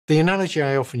The analogy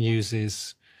I often use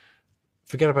is,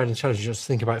 forget about intelligence, just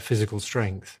think about physical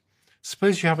strength.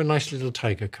 Suppose you have a nice little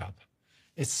tiger cub.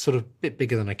 It's sort of a bit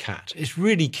bigger than a cat. It's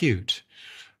really cute.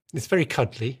 It's very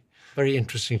cuddly, very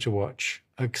interesting to watch,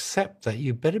 except that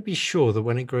you better be sure that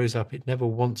when it grows up, it never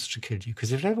wants to kill you,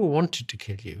 because if it ever wanted to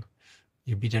kill you,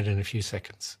 you'd be dead in a few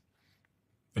seconds.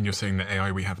 And you're saying the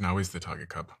AI we have now is the tiger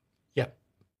cub? Yep.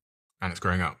 And it's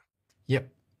growing up? Yep.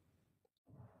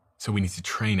 So we need to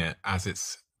train it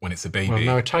when it's a baby. Well,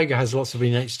 now a tiger has lots of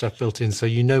innate stuff built in, so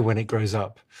you know when it grows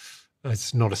up,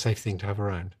 it's not a safe thing to have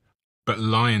around. But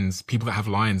lions, people that have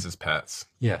lions as pets.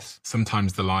 Yes.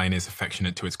 Sometimes the lion is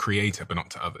affectionate to its creator, but not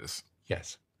to others.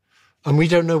 Yes. And we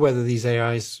don't know whether these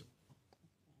AIs,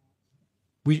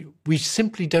 we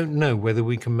simply don't know whether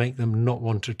we can make them not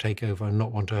want to take over and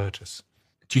not want to hurt us.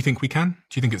 Do you think we can?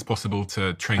 Do you think it's possible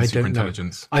to train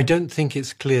superintelligence? I don't think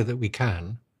it's clear that we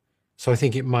can. So I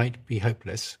think it might be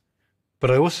hopeless. But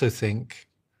I also think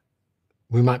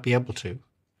we might be able to.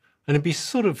 And it'd be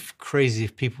sort of crazy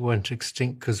if people went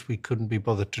extinct because we couldn't be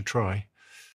bothered to try.